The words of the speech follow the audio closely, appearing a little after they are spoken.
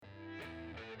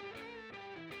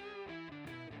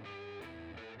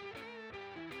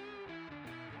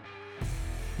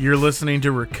You're listening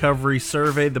to Recovery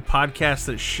Survey, the podcast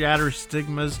that shatters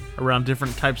stigmas around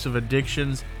different types of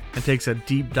addictions and takes a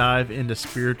deep dive into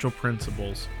spiritual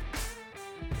principles.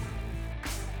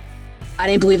 I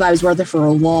didn't believe I was worth it for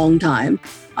a long time.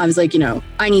 I was like,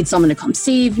 I need someone to come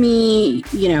save me.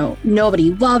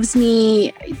 Nobody loves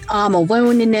me. I'm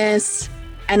alone in this.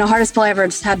 And the hardest pill I ever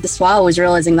just had to swallow was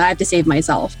realizing that I have to save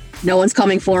myself. No one's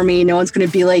coming for me. No one's going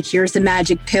to be like, here's the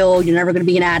magic pill. You're never going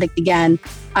to be an addict again.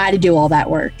 I had to do all that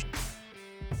work.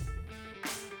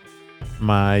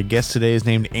 My guest today is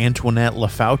named Antoinette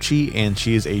LaFauci, and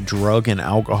she is a drug and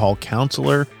alcohol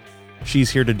counselor. She's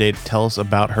here today to tell us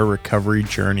about her recovery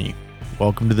journey.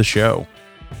 Welcome to the show.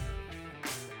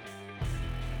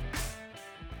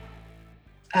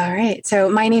 All right. So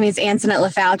my name is Antoinette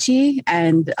LaFauci,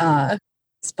 and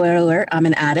spoiler alert, I'm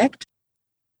an addict.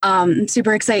 I'm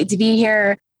super excited to be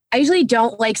here. I usually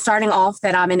don't like starting off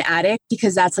that I'm an addict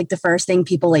because that's like the first thing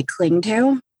people like cling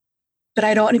to. But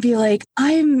I don't want to be like,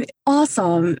 I'm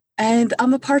awesome and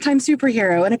I'm a part-time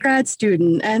superhero and a grad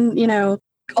student and,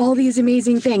 all these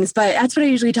amazing things. But that's what I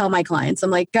usually tell my clients.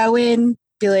 I'm like, go in,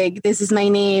 be like, this is my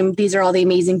name. These are all the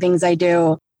amazing things I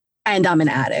do. And I'm an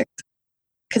addict.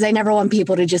 Because I never want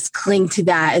people to just cling to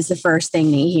that as the first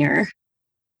thing they hear.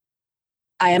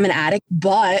 I am an addict,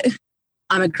 but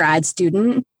I'm a grad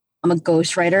student. I'm a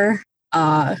ghostwriter.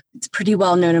 It's pretty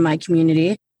well known in my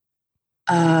community.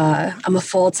 I'm a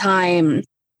full-time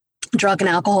drug and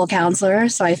alcohol counselor,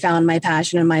 so I found my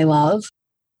passion and my love.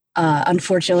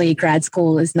 Unfortunately, grad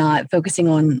school is not focusing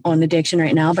on addiction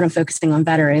right now, but I'm focusing on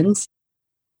veterans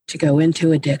to go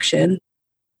into addiction.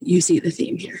 You see the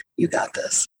theme here. You got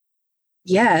this.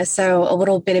 Yeah, so a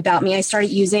little bit about me. I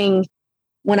started using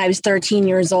when I was 13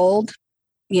 years old.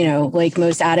 Like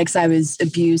most addicts, I was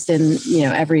abused in,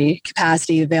 every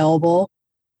capacity available.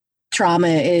 Trauma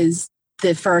is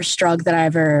the first drug that I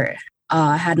ever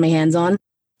had my hands on.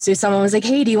 So someone was like,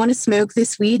 hey, do you want to smoke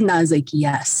this weed? And I was like,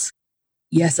 yes.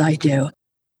 Yes, I do.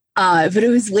 But it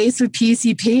was laced with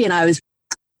PCP and I was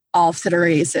off to the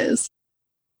races.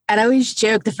 And I always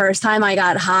joke the first time I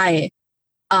got high,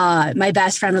 my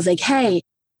best friend was like, hey,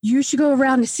 you should go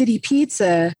around to City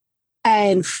Pizza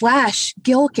and flash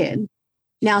Gilkin.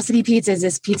 Now, City Pizza is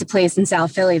this pizza place in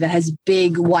South Philly that has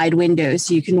big, wide windows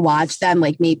so you can watch them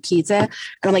like make pizza. And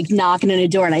I'm like knocking on a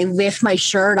door and I lift my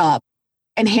shirt up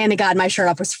and hand to God, my shirt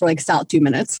up was for like about 2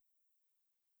 minutes.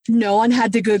 No one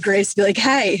had the good grace to be like,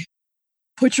 hey,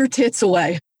 put your tits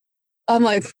away. I'm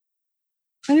like,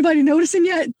 anybody noticing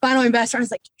yet? Finally, my best friend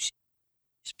was like, you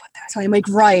should put that. So I'm like,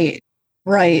 right.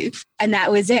 And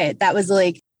that was it. That was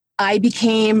like, I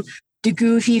became the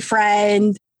goofy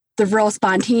friend, the real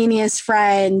spontaneous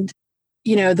friend,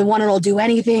 the one that'll do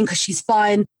anything because she's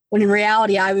fun. When in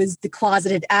reality, I was the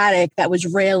closeted addict that was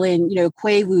railing,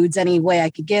 Quaaludes any way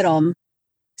I could get them,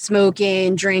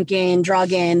 smoking, drinking,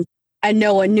 drugging. And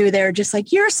no one knew. They were just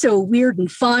like, you're so weird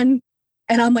and fun.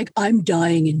 And I'm like, I'm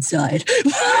dying inside.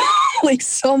 Like,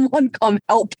 someone come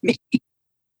help me.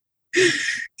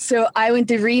 So I went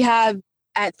to rehab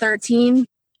at 13.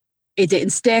 It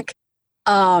didn't stick.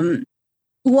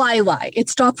 Lie. It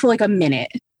stopped for like a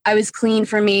minute. I was clean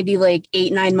for maybe like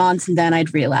 8-9 months and then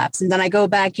I'd relapse. And then I go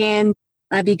back in and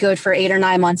I'd be good for 8 or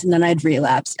 9 months and then I'd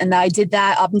relapse. And I did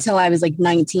that up until I was like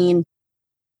 19.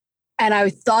 And I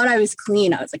thought I was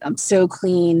clean. I was like, I'm so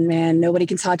clean, man. Nobody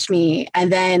can touch me.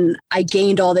 And then I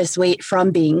gained all this weight from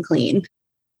being clean.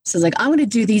 So I was like, I'm going to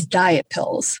do these diet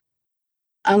pills.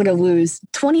 I'm going to lose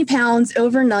 20 pounds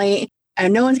overnight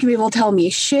and no one's going to be able to tell me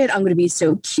shit. I'm going to be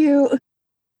so cute.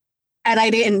 And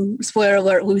I didn't, spoiler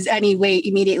alert, lose any weight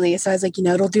immediately. So I was like,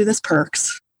 it'll do this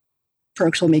perks.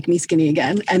 Perks will make me skinny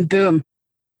again. And boom,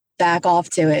 back off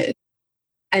to it.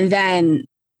 And then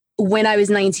when I was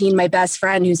 19, my best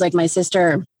friend, who's like my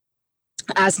sister,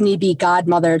 asked me to be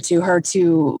godmother to her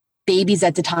 2 babies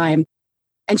at the time.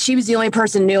 And she was the only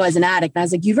person who knew I was an addict. And I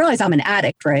was like, you realize I'm an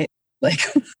addict, right? Like,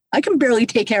 I can barely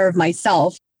take care of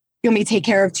myself. You want me to take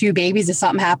care of 2 babies if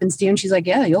something happens to you? And she's like,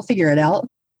 yeah, you'll figure it out.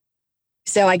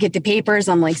 So I get the papers.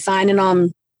 I'm like signing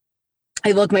them.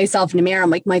 I look myself in the mirror. I'm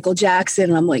like Michael Jackson.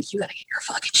 And I'm like, you got to get your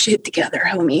fucking shit together,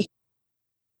 homie.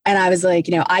 And I was like,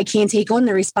 I can't take on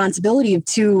the responsibility of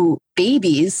 2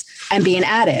 babies and be an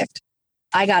addict.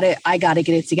 I gotta get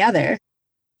it together.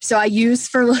 So I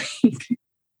used for like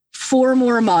 4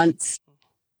 more months.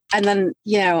 And then,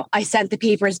 I sent the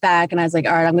papers back and I was like,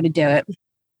 all right, I'm going to do it.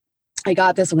 I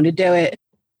got this. I'm going to do it.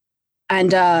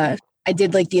 And I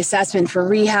did like the assessment for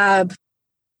rehab.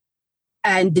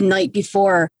 And the night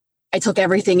before, I took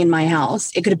everything in my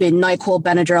house. It could have been NyQuil,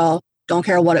 Benadryl, don't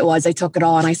care what it was. I took it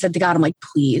all. And I said to God, I'm like,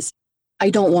 please, I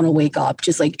don't want to wake up.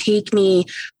 Just like take me.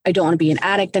 I don't want to be an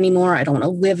addict anymore. I don't want to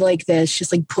live like this.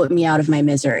 Just like put me out of my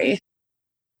misery.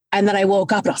 And then I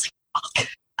woke up and I was like, fuck,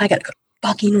 I got to go to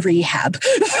fucking rehab.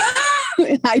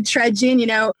 And I trudge in,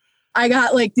 I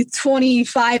got like the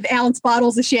 25-ounce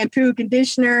bottles of shampoo,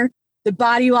 conditioner, the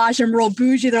body wash. I'm real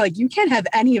bougie. They're like, you can't have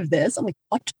any of this. I'm like,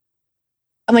 what?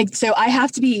 I'm like, so I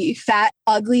have to be fat,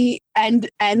 ugly, and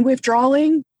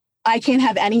withdrawing. I can't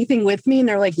have anything with me. And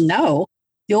they're like, no,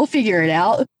 you'll figure it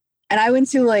out. And I went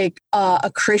to like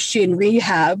a Christian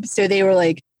rehab. So they were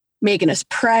like making us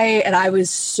pray. And I was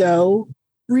so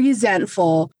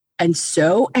resentful and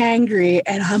so angry.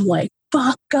 And I'm like,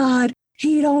 fuck God,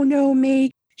 he don't know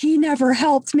me. He never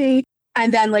helped me.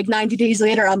 And then like 90 days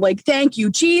later, I'm like, thank you,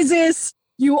 Jesus.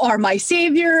 You are my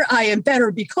savior. I am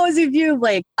better because of you.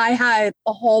 Like I had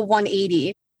a whole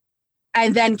 180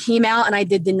 and then came out and I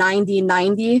did the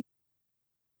 90-90.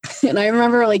 And I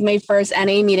remember like my first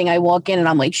NA meeting, I walk in and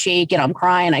I'm like shaking, I'm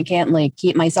crying. I can't like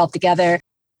keep myself together.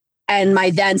 And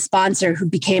my then sponsor, who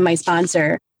became my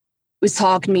sponsor, was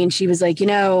talking to me and she was like,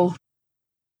 you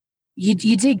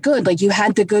did good. Like you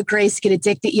had the good grace to get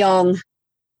addicted young.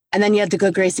 And then you had the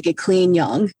good grace to get clean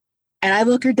young. And I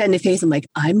look her dead in the face. I'm like,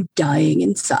 I'm dying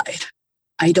inside.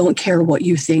 I don't care what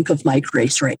you think of my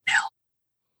grace right now.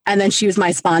 And then she was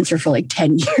my sponsor for like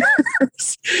 10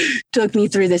 years, took me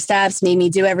through the steps, made me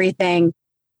do everything.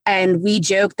 And we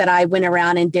joked that I went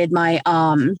around and did my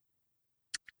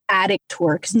addict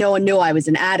tour because no one knew I was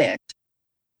an addict.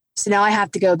 So now I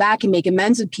have to go back and make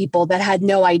amends with people that had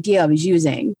no idea I was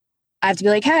using. I have to be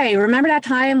like, hey, remember that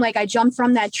time like I jumped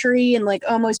from that tree and like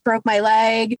almost broke my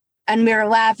leg and we were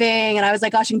laughing and I was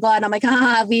like gushing blood and I'm like,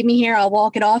 leave me here. I'll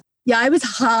walk it off. Yeah, I was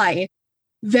high,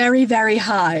 very, very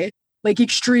high. Like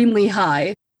extremely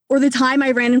high. Or the time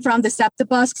I ran in front of the SEPTA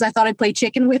bus because I thought I'd play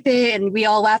chicken with it and we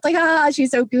all laughed like,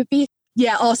 she's so goofy.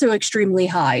 Yeah, also extremely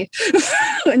high.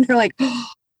 And they're like,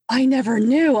 I never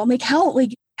knew. I'm like, how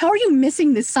are you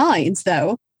missing the signs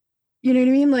though? You know what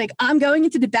I mean? Like I'm going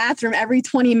into the bathroom every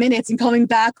 20 minutes and coming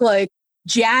back like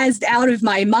jazzed out of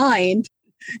my mind.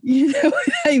 You know what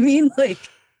I mean? Like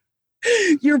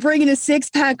you're bringing a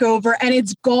 6-pack over and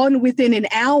it's gone within an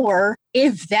hour,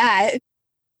 if that.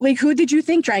 Like, who did you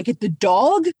think drank it? The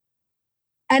dog?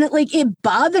 And it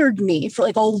bothered me for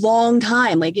like a long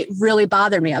time. Like it really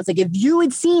bothered me. I was like, if you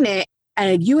had seen it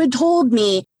and if you had told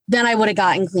me, then I would have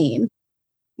gotten clean.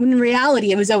 When in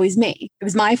reality, it was always me. It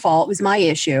was my fault. It was my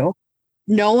issue.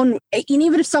 No one, and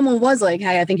even if someone was like,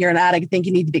 hey, I think you're an addict, I think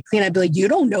you need to be clean. I'd be like, you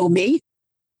don't know me.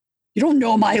 You don't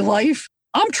know my life.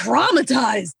 I'm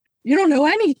traumatized. You don't know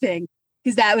anything.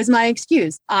 Because that was my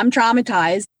excuse. I'm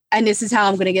traumatized and this is how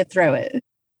I'm going to get through it.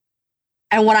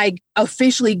 And when I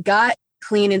officially got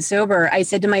clean and sober, I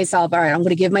said to myself, all right, I'm going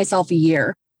to give myself a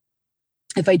year.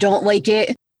 If I don't like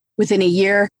it within a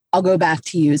year, I'll go back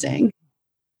to using.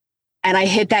 And I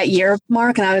hit that year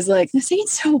mark and I was like, this ain't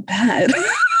so bad.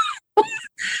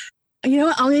 You know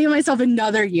what? I'll give myself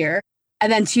another year.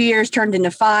 And then 2 years turned into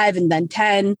 5 and then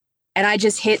 10. And I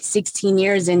just hit 16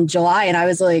 years in July. And I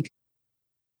was like,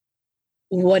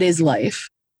 what is life?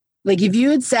 Like if you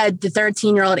had said to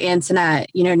 13-year-old Antoinette,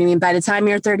 you know what I mean? By the time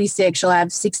you're 36, you'll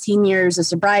have 16 years of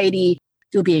sobriety.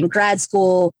 You'll be in grad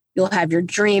school. You'll have your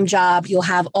dream job. You'll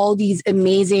have all these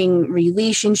amazing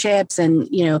relationships and,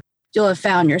 you'll have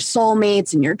found your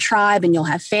soulmates and your tribe and you'll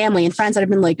have family and friends that have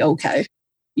been like, okay,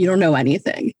 you don't know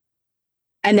anything.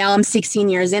 And now I'm 16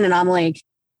 years in and I'm like,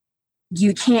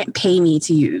 you can't pay me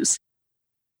to use.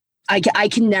 I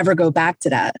can never go back to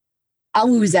that.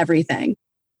 I'll lose everything.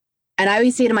 And I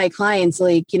always say to my clients,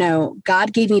 like,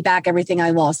 God gave me back everything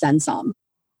I lost and some.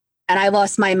 And I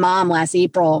lost my mom last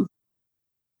April.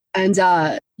 And,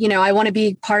 I want to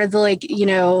be part of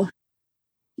the,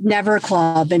 never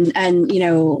club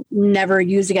and never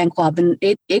use again club. And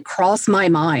it crossed my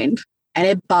mind and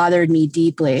it bothered me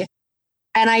deeply.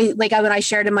 And when I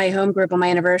shared in my home group on my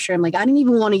anniversary, I'm like, I didn't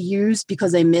even want to use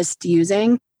because I missed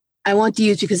using. I want to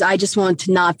use because I just want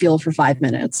to not feel for 5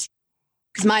 minutes.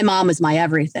 Because my mom is my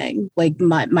everything, like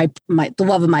the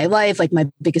love of my life, like my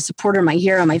biggest supporter, my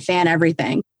hero, my fan,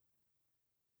 everything.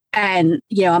 And,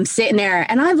 I'm sitting there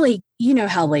and I'm like,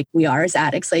 how like we are as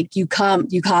addicts, like you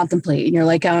contemplate and you're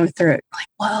like going through it. Like,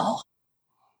 well,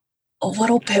 a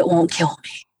little bit won't kill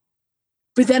me.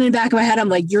 But then in the back of my head, I'm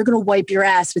like, you're going to wipe your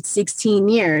ass with 16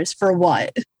 years for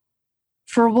what?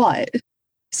 For what?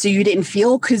 So you didn't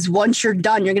feel? Because once you're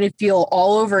done, you're going to feel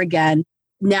all over again.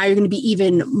 Now you're going to be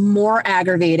even more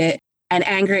aggravated and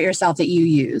angry at yourself that you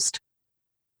used.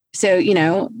 So,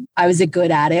 I was a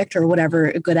good addict or whatever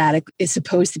a good addict is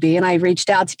supposed to be. And I reached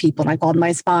out to people and I called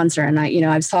my sponsor and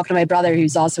I was talking to my brother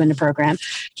who's also in the program.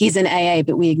 He's in AA,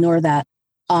 but we ignore that.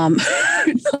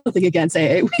 Nothing against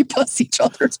AA. We bust each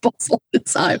other's balls all the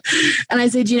time. And I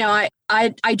said,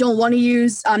 I don't want to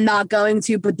use, I'm not going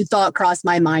to, but the thought crossed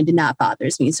my mind and that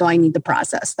bothers me. So I need to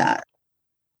process that.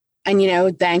 And,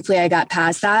 thankfully I got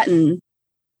past that, and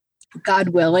God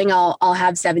willing, I'll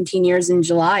have 17 years in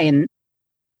July. And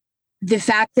the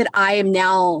fact that I am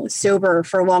now sober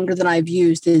for longer than I've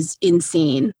used is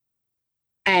insane.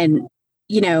 And,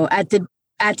 at the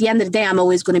end of the day, I'm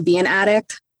always going to be an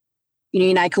addict.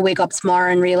 I could wake up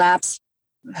tomorrow and relapse.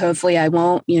 Hopefully I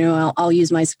won't, I'll use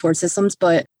my support systems,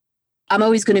 but I'm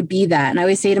always going to be that. And I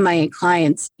always say to my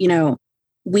clients,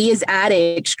 we as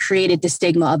addicts created the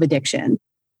stigma of addiction.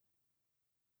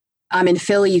 I'm in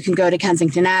Philly, you can go to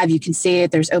Kensington Ave, you can see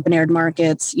it. There's open air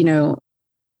markets,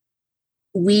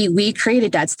 we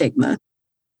created that stigma.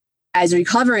 As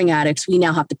recovering addicts, we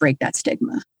now have to break that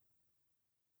stigma.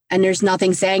 And there's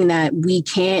nothing saying that we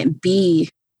can't be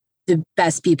the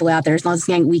best people out there. There's nothing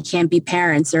saying we can't be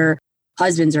parents or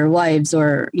husbands or wives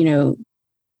or,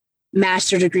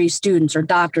 master degree students or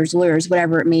doctors, lawyers,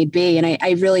 whatever it may be. And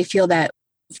I really feel that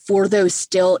for those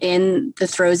still in the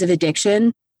throes of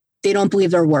addiction, they don't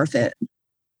believe they're worth it.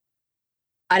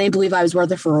 I didn't believe I was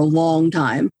worth it for a long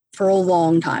time.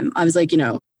 I was like,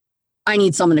 I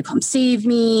need someone to come save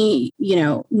me.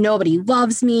 Nobody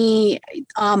loves me.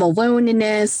 I'm alone in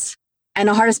this. And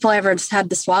the hardest pill I ever had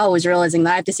to swallow was realizing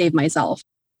that I have to save myself.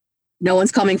 No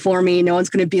one's coming for me. No one's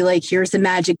going to be like, here's the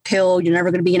magic pill. You're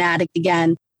never going to be an addict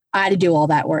again. I had to do all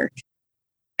that work.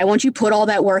 And once you put all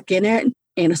that work in it,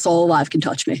 ain't a soul alive can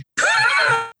touch me.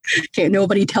 Can't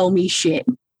nobody tell me shit.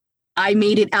 I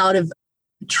made it out of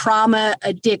trauma,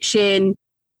 addiction,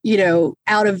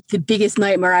 out of the biggest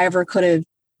nightmare I ever could have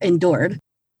endured.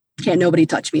 Can't nobody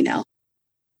touch me now.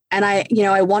 And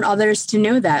I want others to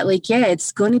know that,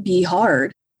 it's going to be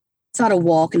hard. It's not a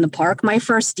walk in the park. My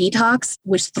first detox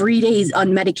was 3 days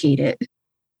unmedicated.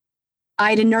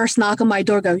 I had a nurse knock on my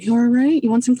door, go, you all right? You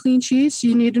want some clean sheets?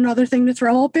 You need another thing to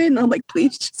throw up in? And I'm like,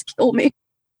 please just kill me.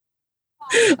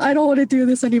 I don't want to do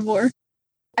this anymore.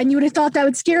 And you would have thought that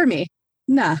would scare me.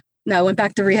 No, I went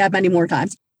back to rehab many more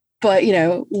times. But,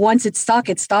 once it's stuck,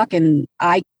 and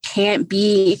I can't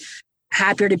be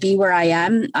happier to be where I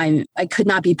am. I could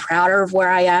not be prouder of where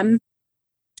I am.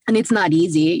 And it's not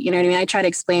easy. You know what I mean? I try to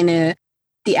explain to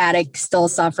the addict still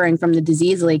suffering from the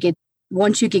disease,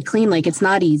 once you get clean, it's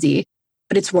not easy,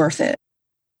 but it's worth it.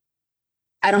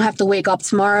 I don't have to wake up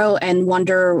tomorrow and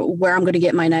wonder where I'm going to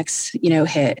get my next,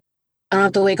 hit. I don't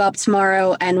have to wake up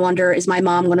tomorrow and wonder, is my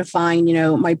mom going to find,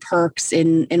 my perks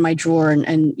in my drawer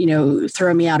and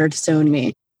throw me out or disown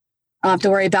me? I don't have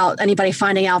to worry about anybody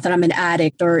finding out that I'm an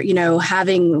addict or,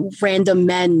 having random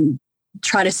men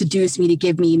try to seduce me to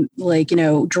give me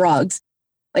drugs.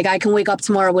 I can wake up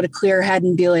tomorrow with a clear head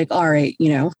and be like, all right,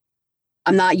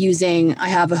 I'm not using, I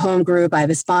have a home group, I have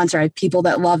a sponsor, I have people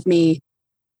that love me.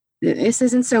 This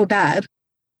isn't so bad.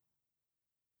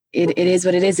 It is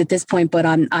what it is at this point, but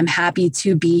I'm happy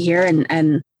to be here.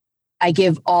 And I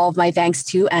give all of my thanks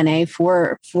to NA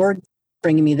for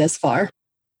bringing me this far.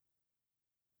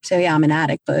 So yeah, I'm an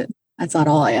addict, but that's not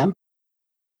all I am.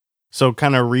 So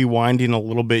kind of rewinding a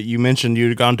little bit, you mentioned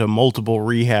you'd gone to multiple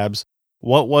rehabs.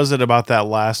 What was it about that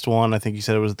last one? I think you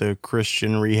said it was the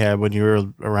Christian rehab when you were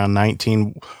around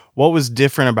 19. What was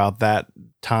different about that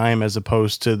time as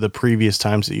opposed to the previous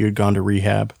times that you had gone to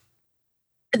rehab?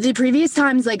 The previous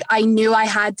times, I knew I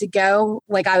had to go.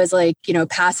 I was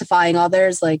pacifying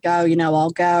others, I'll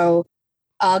go,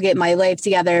 I'll get my life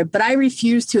together. But I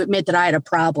refused to admit that I had a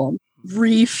problem.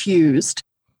 Refused.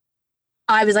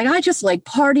 I was I just like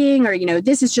partying or,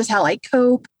 this is just how I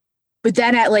cope. But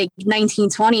then at 19,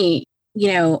 20,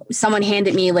 someone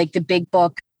handed me the big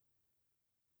book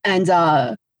and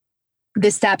the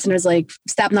steps, and it was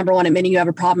step number 1, admitting you have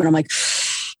a problem. And I'm like,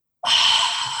 if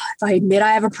I admit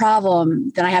I have a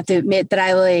problem, then I have to admit that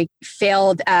I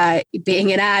failed at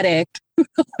being an addict.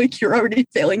 You're already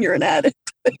failing, you're an addict.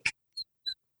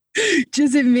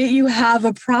 Just admit you have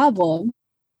a problem.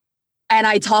 And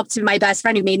I talked to my best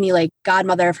friend who made me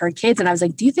godmother of her kids. And I was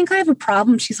like, do you think I have a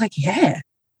problem? She's like, yeah,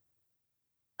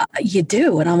 you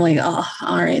do. And I'm like, oh,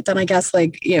 all right. Then I guess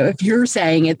if you're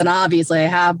saying it, then obviously I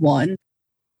have one.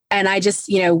 And I just,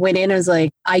 went in and was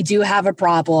like, I do have a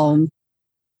problem.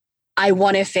 I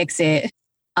want to fix it.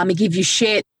 I'm going to give you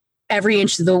shit every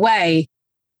inch of the way.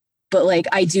 But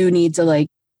I do need to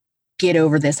get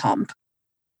over this hump.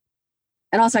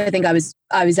 And also I think I was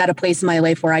at a place in my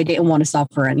life where I didn't want to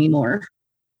suffer anymore.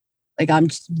 Like, I'm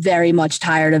just very much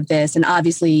tired of this. And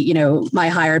obviously, you know, my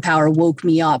higher power woke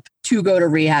me up to go to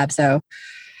rehab. So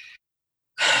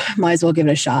might as well give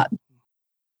it a shot.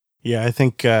 Yeah, I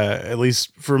think at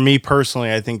least for me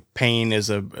personally, I think pain is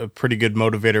a pretty good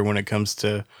motivator when it comes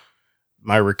to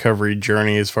my recovery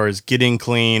journey as far as getting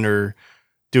clean or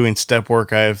doing step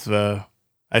work.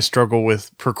 I struggle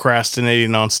with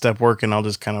procrastinating on step work, and I'll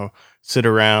just kind of sit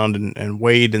around and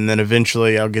wait, and then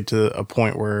eventually I'll get to a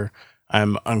point where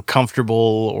I'm uncomfortable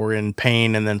or in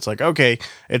pain, and then it's like, okay,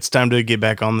 it's time to get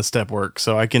back on the step work.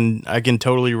 So I can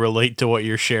totally relate to what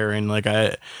you're sharing. Like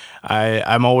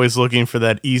I'm always looking for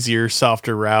that easier,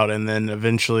 softer route, and then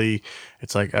eventually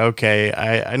it's like, okay,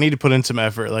 I need to put in some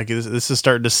effort. Like this is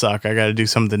starting to suck. I got to do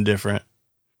something different.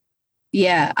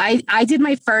 Yeah, I did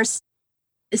my first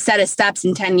set of steps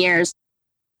in 10 years.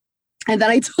 And then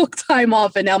I took time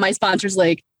off, and now my sponsor's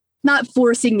like, not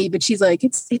forcing me, but she's like,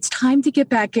 it's time to get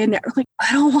back in there. I'm like,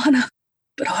 I don't want to,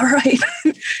 but all right.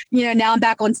 You know, now I'm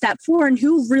back on step 4, and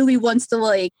who really wants to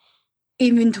like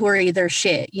inventory their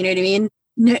shit? You know what I mean?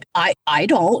 No, I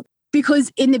don't,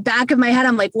 because in the back of my head,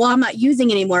 I'm like, well, I'm not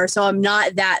using anymore, so I'm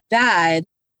not that bad.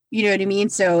 You know what I mean?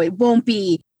 So it won't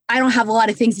be, I don't have a lot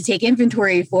of things to take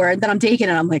inventory for. And then I'm taking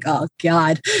it. I'm like, oh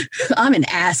God, I'm an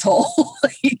asshole.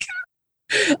 Like,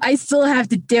 I still have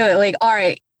to do it. Like, all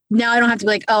right, now I don't have to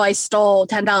be like, oh, I stole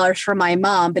 $10 from my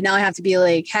mom. But now I have to be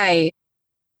like, hey,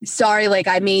 sorry, like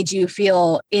I made you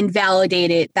feel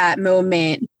invalidated that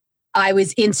moment. I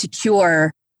was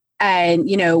insecure and,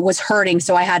 you know, was hurting.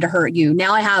 So I had to hurt you.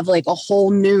 Now I have like a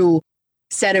whole new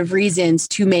set of reasons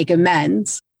to make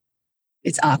amends.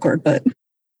 It's awkward, but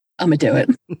I'm gonna do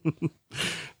it.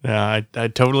 Yeah, I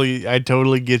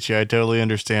totally get you. I totally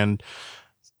understand.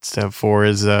 Step 4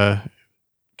 is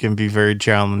can be very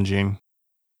challenging.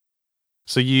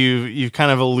 So you've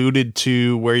kind of alluded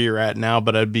to where you're at now,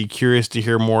 but I'd be curious to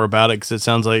hear more about it, because it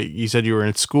sounds like you said you were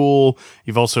in school.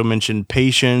 You've also mentioned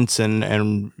patients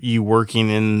and you working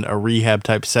in a rehab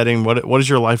type setting. What does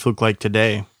your life look like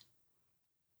today?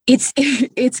 It's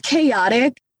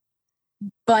chaotic,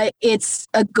 but it's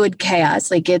a good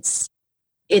chaos. Like it's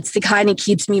the kind that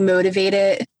keeps me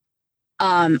motivated.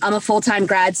 I'm a full-time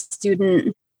grad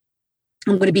student.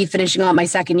 I'm going to be finishing up my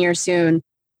second year soon.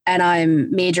 And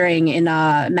I'm majoring in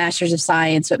a Master's of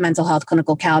Science with mental health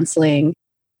clinical counseling,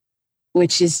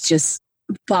 which is just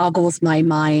boggles my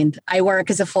mind. I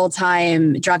work as a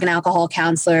full-time drug and alcohol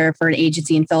counselor for an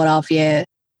agency in Philadelphia,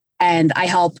 and I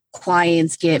help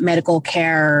clients get medical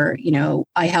care. You know,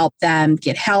 I help them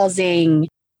get housing,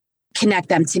 connect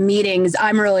them to meetings.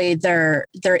 I'm really their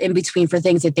in between for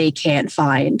things that they can't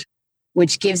find,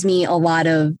 which gives me a lot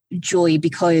of joy,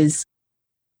 because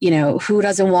you know, who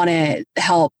doesn't want to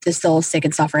help the still sick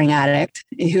and suffering addict?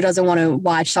 Who doesn't want to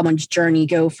watch someone's journey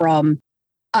go from,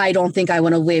 I don't think I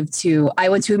want to live, to, I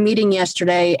went to a meeting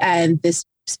yesterday and this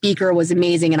speaker was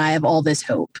amazing and I have all this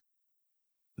hope.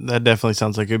 That definitely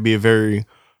sounds like it'd be a very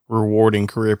rewarding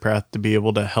career path to be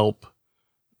able to help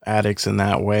addicts in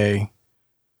that way.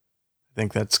 I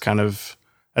think that's kind of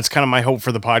my hope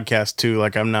for the podcast too.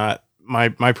 Like I'm not,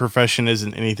 my profession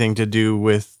isn't anything to do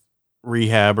with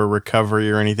rehab or recovery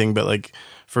or anything, but like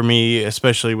for me,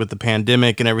 especially with the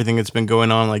pandemic and everything that's been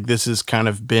going on, like this has kind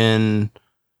of been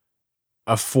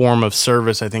a form of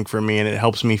service, I think, for me, and it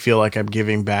helps me feel like I'm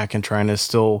giving back and trying to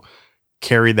still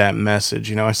carry that message.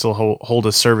 You know, I still hold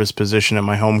a service position in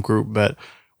my home group, but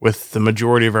with the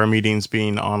majority of our meetings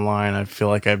being online, I feel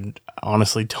like I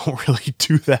honestly don't really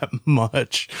do that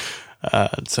much.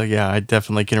 So yeah, I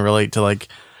definitely can relate to like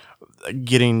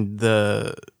getting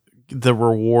the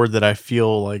reward that I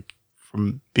feel like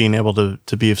from being able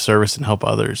to be of service and help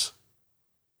others.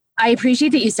 I appreciate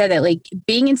that you said that. Like,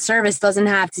 being in service doesn't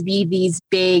have to be these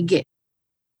big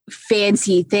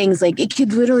fancy things. Like, it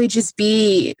could literally just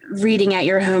be reading at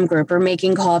your home group or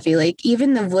making coffee. Like,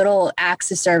 even the little acts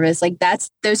of service, like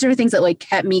those are things that like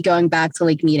kept me going back to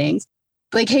like meetings.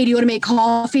 Like, hey, do you want to make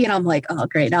coffee? And I'm like, oh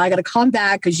great, now I got to come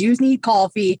back because you need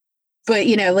coffee. But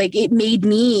you know, like it made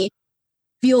me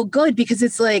feel good, because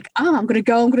it's like, oh, I'm going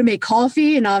to make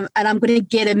coffee and I'm going to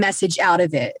get a message out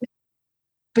of it.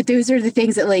 But those are the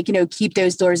things that like, you know, keep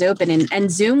those doors open. And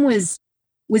Zoom was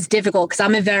difficult, because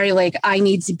I'm a very like, I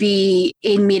need to be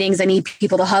in meetings. I need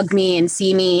people to hug me and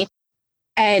see me.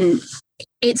 And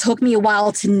it took me a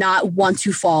while to not want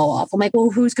to fall off. I'm like,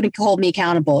 well, who's going to hold me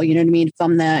accountable? You know what I mean? If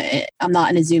I'm not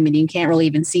in a Zoom meeting, you can't really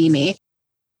even see me.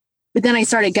 But then I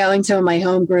started going to my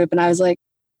home group and I was like,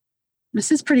 this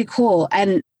is pretty cool.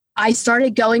 And I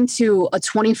started going to a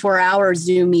 24-hour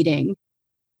Zoom meeting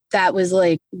that was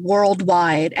like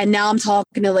worldwide. And now I'm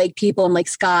talking to like people in like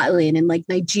Scotland and like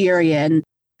Nigeria. And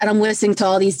and I'm listening to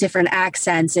all these different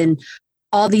accents and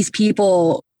all these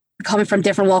people coming from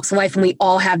different walks of life, and we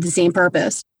all have the same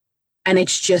purpose. And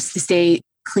it's just to stay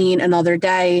clean another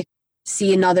day,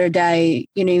 see another day,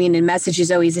 you know what I mean? And message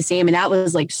is always the same. And that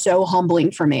was like so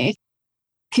humbling for me.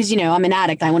 Because, you know, I'm an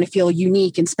addict. I want to feel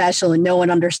unique and special and no one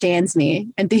understands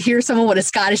me. And to hear someone with a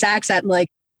Scottish accent, like,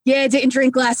 yeah, I didn't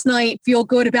drink last night, feel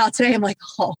good about today. I'm like,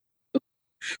 oh,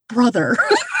 brother,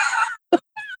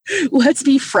 let's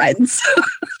be friends.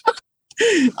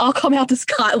 I'll come out to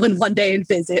Scotland one day and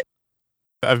visit.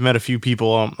 I've met a few people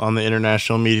on the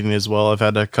international meeting as well. I've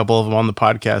had a couple of them on the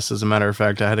podcast. As a matter of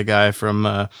fact, I had a guy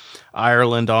from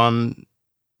Ireland on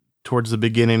towards the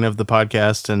beginning of the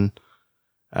podcast, and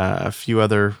a few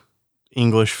other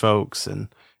English folks.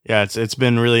 And yeah, it's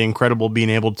been really incredible being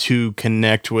able to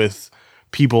connect with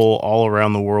people all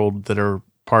around the world that are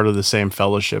part of the same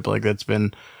fellowship. Like that's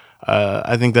been,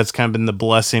 I think that's kind of been the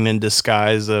blessing in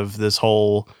disguise of this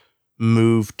whole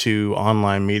move to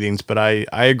online meetings. But I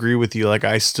agree with you. Like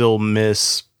I still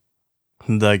miss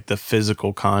like the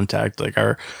physical contact. Like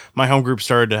my home group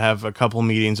started to have a couple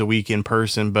meetings a week in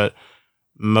person, but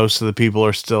most of the people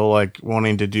are still like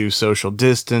wanting to do social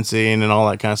distancing and all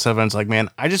that kind of stuff. And it's like, man,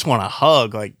 I just want a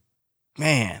hug. Like,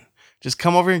 man, just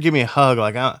come over here and give me a hug.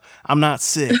 Like I'm not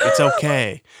sick. It's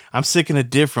okay. I'm sick in a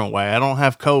different way. I don't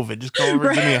have COVID. Just come over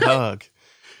and give me a hug.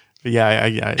 But yeah,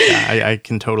 I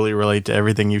can totally relate to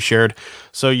everything you've shared.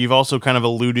 So you've also kind of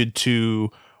alluded to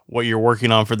what you're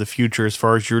working on for the future as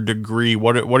far as your degree.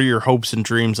 What are your hopes and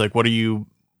dreams? Like,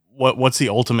 what's the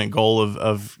ultimate goal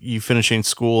of you finishing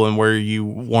school, and where are you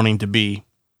wanting to be?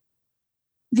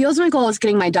 The ultimate goal is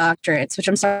getting my doctorates, which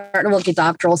I'm starting to look at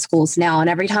doctoral schools now. And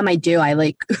every time I do, I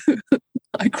like,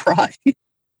 I cry.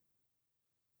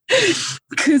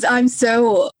 Because I'm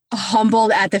so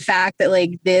humbled at the fact that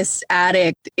like this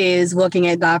addict is looking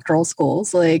at doctoral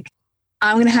schools. Like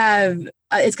I'm going to have,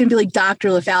 it's going to be like Dr.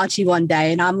 LaFauci one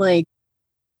day. And I'm like,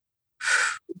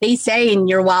 they say in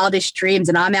your wildest dreams,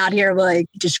 and I'm out here like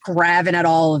just grabbing at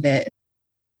all of it.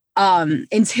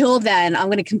 Until then, I'm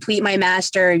going to complete my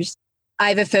master's. I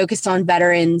have a focus on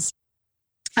veterans.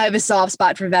 I have a soft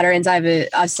spot for veterans. I have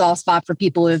a soft spot for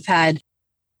people who have had,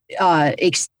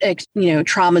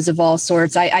 traumas of all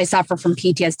sorts. I suffer from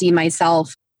PTSD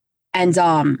myself,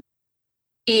 and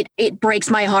it breaks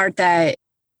my heart that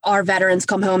our veterans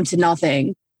come home to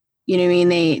nothing. You know what I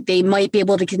mean? They might be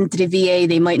able to get into the VA.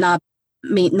 They might not,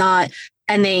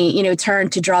 and they, turn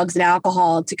to drugs and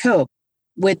alcohol to cope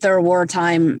with their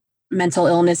wartime mental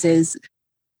illnesses.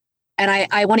 And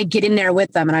I want to get in there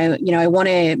with them. And I want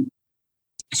to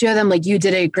show them like, you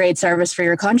did a great service for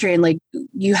your country, and like,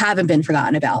 you haven't been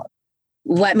forgotten about.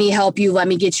 Let me help you. Let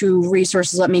me get you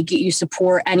resources. Let me get you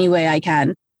support any way I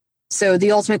can. So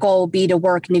the ultimate goal will be to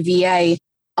work in the VA.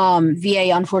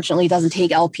 VA unfortunately doesn't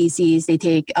take LPCs. They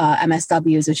take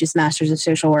MSWs, which is Masters of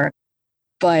Social Work.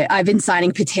 But I've been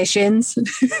signing petitions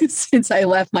since I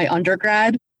left my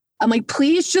undergrad. I'm like,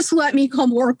 please just let me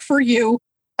come work for you.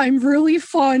 I'm really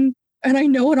fun and I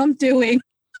know what I'm doing.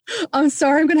 I'm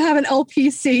sorry I'm going to have an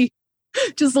LPC.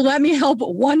 Just let me help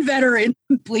one veteran,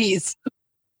 please.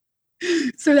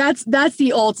 So that's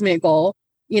the ultimate goal,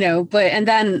 and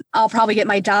then I'll probably get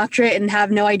my doctorate and have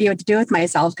no idea what to do with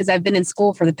myself because I've been in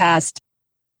school for the past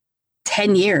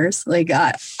 10 years. Like,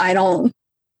 I don't,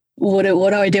 what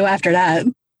do I do after that?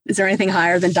 Is there anything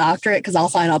higher than doctorate? Because I'll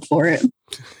sign up for it.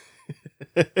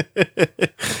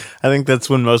 I think that's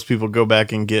when most people go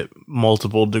back and get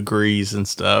multiple degrees and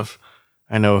stuff.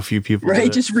 I know a few people.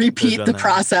 Right. Just repeat the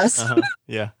process.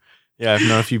 Yeah. Yeah. I've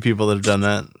known a few people that have done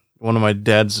that. One of my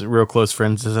dad's real close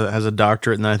friends has a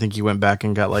doctorate, and then I think he went back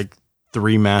and got like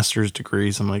 3 master's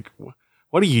degrees. I'm like,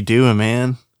 what are you doing,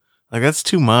 man? Like, that's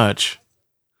too much.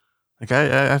 Like,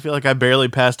 I feel like I barely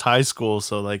passed high school,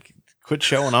 so like, quit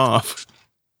showing off.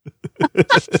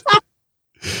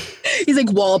 He's like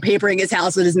wallpapering his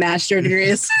house with his master's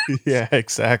degrees. Yeah,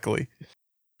 exactly.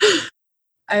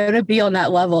 I want to be on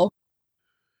that level.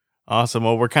 Awesome.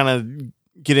 Well, we're kind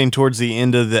of getting towards the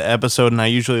end of the episode, and I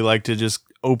usually like to just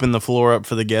open the floor up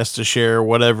for the guests to share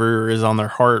whatever is on their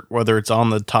heart, whether it's on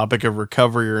the topic of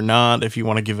recovery or not. If you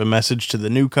want to give a message to the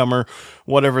newcomer,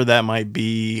 whatever that might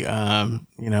be,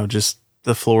 just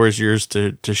the floor is yours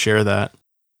to share that.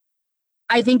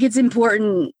 I think it's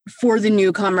important for the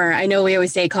newcomer. I know we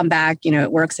always say come back,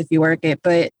 it works if you work it,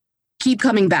 but keep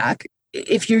coming back.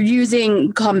 If you're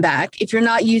using, come back. If you're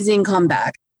not using, come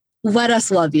back. Let us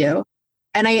love you.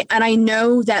 And I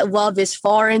know that love is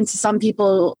foreign to some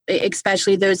people,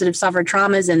 especially those that have suffered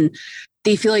traumas, and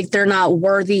they feel like they're not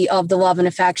worthy of the love and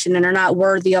affection and are not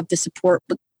worthy of the support.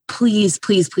 But please,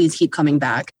 please, please keep coming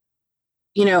back.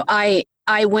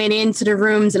 I went into the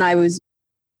rooms and I was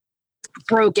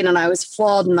broken and I was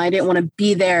flawed and I didn't want to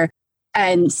be there.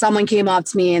 And someone came up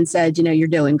to me and said, you're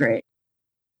doing great.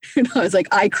 And I was like,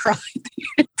 I cried the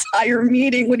entire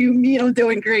meeting. What do you mean I'm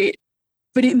doing great?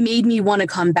 But it made me want to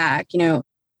come back.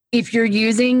 If you're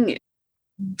using,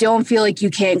 don't feel like you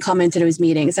can't come into those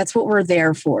meetings. That's what we're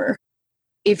there for.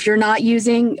 If you're not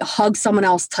using, hug someone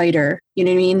else tighter. You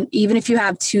know what I mean? Even if you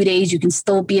have 2 days, you can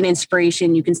still be an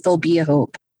inspiration. You can still be a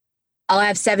hope. I'll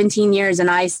have 17 years and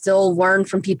I still learn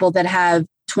from people that have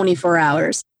 24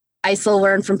 hours. I still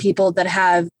learn from people that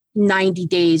have 90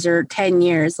 days or 10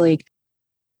 years. Like,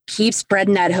 keep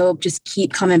spreading that hope. Just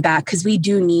keep coming back because we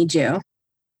do need you.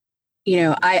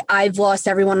 I've lost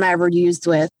everyone I ever used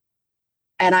with,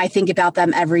 and I think about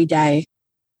them every day.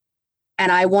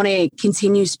 And I want to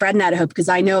continue spreading that hope because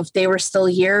I know if they were still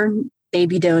here, they'd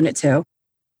be doing it too.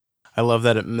 I love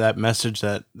that message,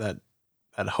 that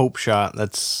hope shot.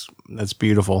 That's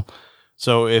beautiful.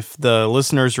 So if the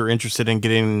listeners are interested in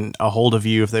getting a hold of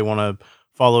you, if they want to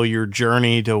follow your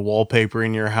journey to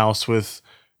wallpapering your house with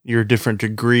your different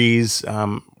degrees,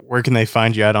 where can they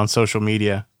find you at on social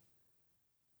media?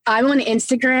 I'm on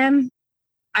Instagram.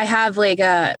 I have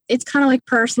it's kind of like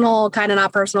personal, kind of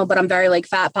not personal, but I'm very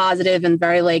fat positive and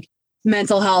very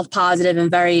mental health positive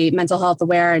and very mental health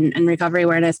aware and recovery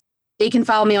awareness. They can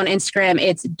follow me on Instagram.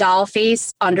 It's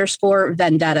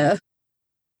dollface_vendetta.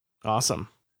 Awesome.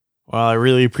 Well, I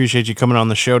really appreciate you coming on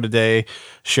the show today,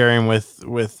 sharing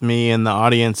with me and the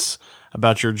audience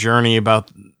about your journey,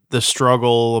 about the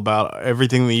struggle, about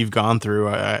everything that you've gone through.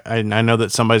 I know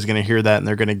that somebody's going to hear that and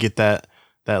they're going to get that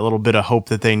little bit of hope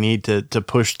that they need to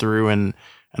push through and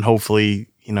hopefully,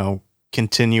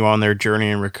 continue on their journey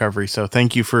in recovery. So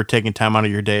thank you for taking time out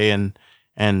of your day and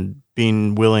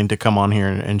being willing to come on here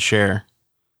and share.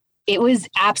 It was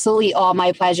absolutely all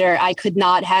my pleasure. I could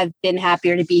not have been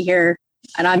happier to be here.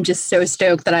 And I'm just so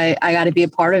stoked that I got to be a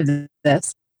part of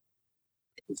this.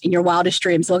 In your wildest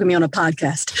dreams, look at me on a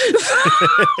podcast.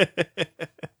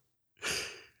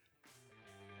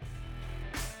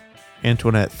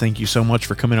 Antoinette, thank you so much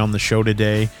for coming on the show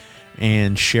today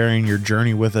and sharing your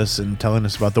journey with us and telling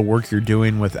us about the work you're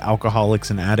doing with alcoholics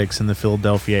and addicts in the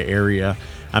Philadelphia area.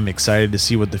 I'm excited to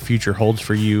see what the future holds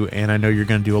for you, and I know you're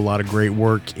going to do a lot of great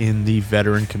work in the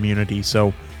veteran community.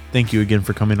 So thank you again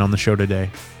for coming on the show today.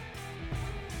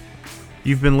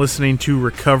 You've been listening to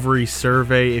Recovery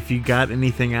Survey. If you got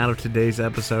anything out of today's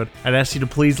episode, I'd ask you to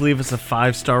please leave us a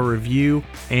 5-star review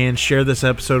and share this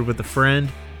episode with a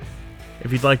friend.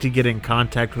 If you'd like to get in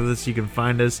contact with us, you can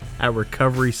find us at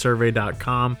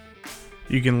recoverysurvey.com.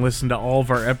 You can listen to all of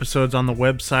our episodes on the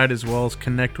website as well as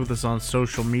connect with us on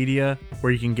social media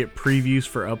where you can get previews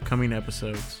for upcoming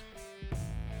episodes.